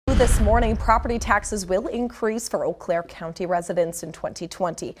this morning, property taxes will increase for Eau Claire County residents in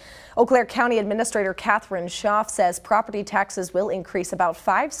 2020. Eau Claire County Administrator Schauf says property taxes will increase about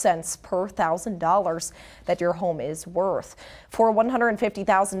 5 cents per $1,000 that your home is worth. For a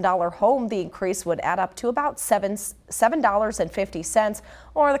 $150,000 home, the increase would add up to about $7.50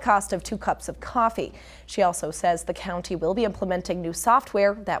 or the cost of 2 cups of coffee. She also says the county will be implementing new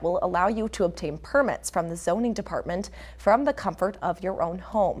software that will allow you to obtain permits from the zoning department from the comfort of your own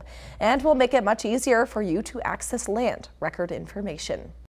home, and will make it much easier for you to access land record information.